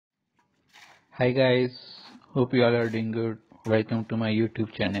Hi guys, hope you all are doing good. Welcome to my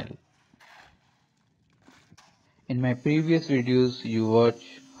YouTube channel. In my previous videos you watch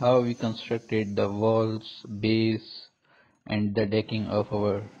how we constructed the walls, base and the decking of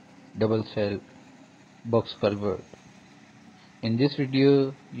our double cell box culvert. In this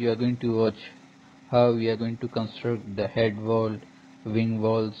video you are going to watch how we are going to construct the head wall, wing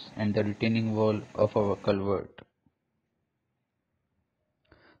walls and the retaining wall of our culvert.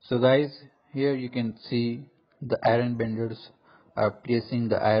 So guys, here you can see the iron benders are placing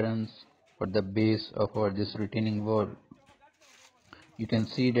the irons for the base of our this retaining wall. You can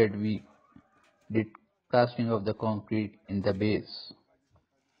see that we did casting of the concrete in the base.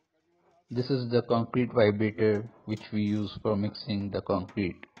 This is the concrete vibrator which we use for mixing the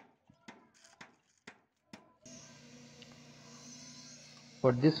concrete.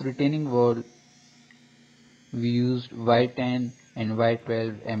 For this retaining wall we used Y10 and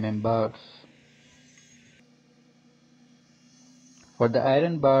Y12 bars. For the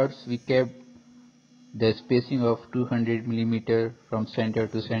iron bars we kept the spacing of 200 mm from center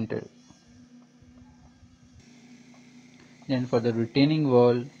to center. Then for the retaining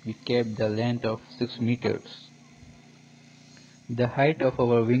wall we kept the length of 6 meters. The height of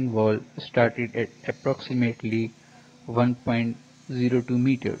our wing wall started at approximately 1.02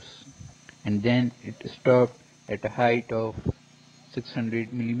 meters and then it stopped at a height of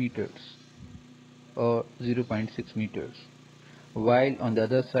 600 millimeters or 0.6 meters. While on the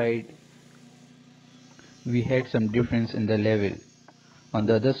other side we had some difference in the level. On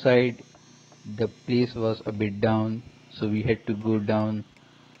the other side the place was a bit down, so we had to go down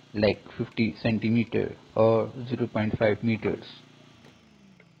like 50 centimeter or 0.5 meters.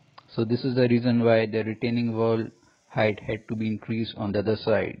 So this is the reason why the retaining wall height had to be increased on the other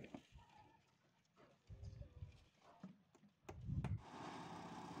side.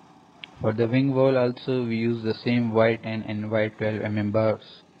 For the wing wall also we use the same Y10 and Y12 bars.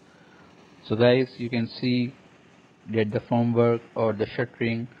 So guys, you can see that the formwork or the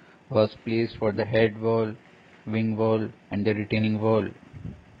shuttering was placed for the head wall, wing wall and the retaining wall.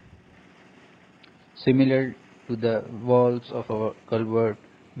 Similar to the walls of our culvert,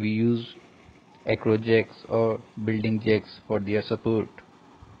 we use acro jacks or building jacks for their support.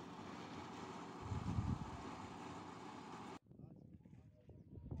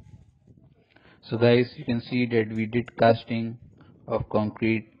 So guys, you can see that we did casting of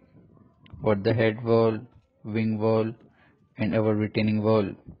concrete for the head wall, wing wall and our retaining wall.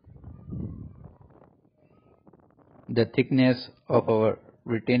 The thickness of our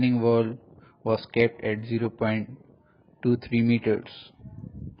retaining wall was kept at 0.23 meters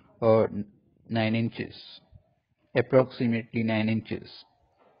or 9 inches, approximately 9 inches.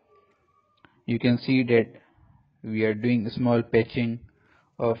 You can see that we are doing small patching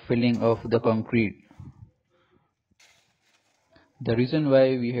or filling of the concrete. The reason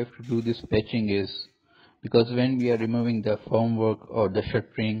why we have to do this patching is because when we are removing the formwork or the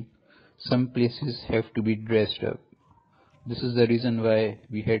shuttering, some places have to be dressed up. This is the reason why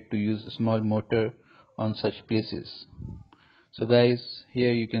we had to use a small mortar on such places. So guys,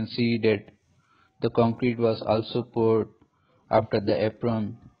 here you can see that the concrete was also poured after the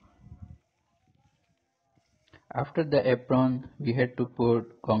apron. After the apron, we had to pour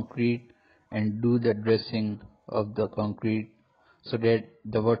concrete and do the dressing of the concrete so that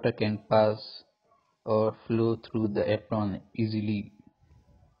the water can pass or flow through the apron easily.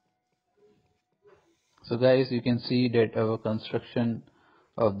 So guys, you can see that our construction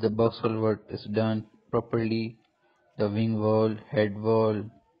of the box culvert is done properly. The wing wall, head wall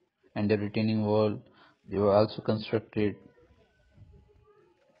and the retaining wall, they were also constructed.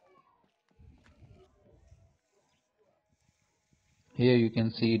 Here you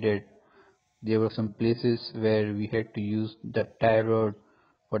can see that there were some places where we had to use the tie rod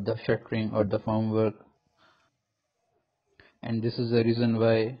for the shuttering or the formwork, and this is the reason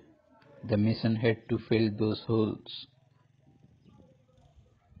why the mason had to fill those holes.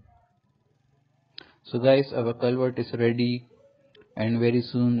 So guys, our culvert is ready and very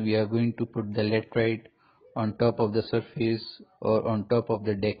soon we are going to put the laterite on top of the surface or on top of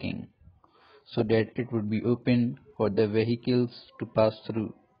the decking so that it would be open for the vehicles to pass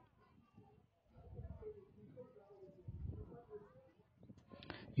through.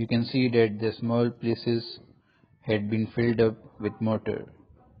 You can see that the small places had been filled up with mortar.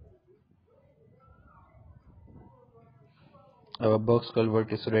 Our box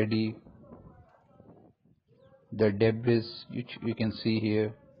culvert is ready. The debris which you can see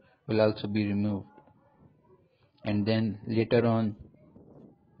here will also be removed. And then later on,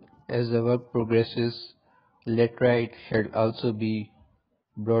 as the work progresses, laterite shall also be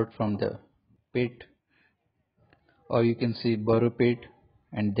brought from the pit, or you can say burrow pit,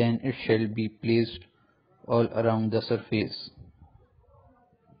 and then it shall be placed all around the surface.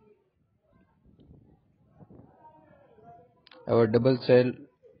 Our double cell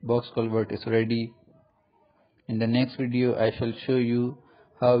box culvert is ready. In the next video I shall show you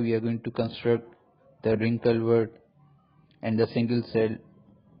how we are going to construct the ring culvert and the single cell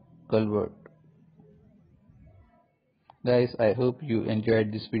culvert. Guys, I hope you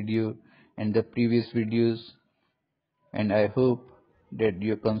enjoyed this video and the previous videos, and I hope that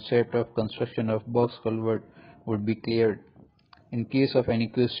your concept of construction of box culvert would be cleared. In case of any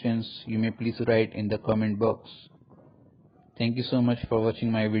questions, you may please write in the comment box. Thank you so much for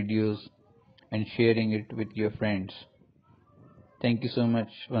watching my videos and sharing it with your friends. Thank you so much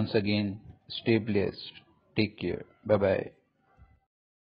once again. Stay blessed. Take care. Bye bye.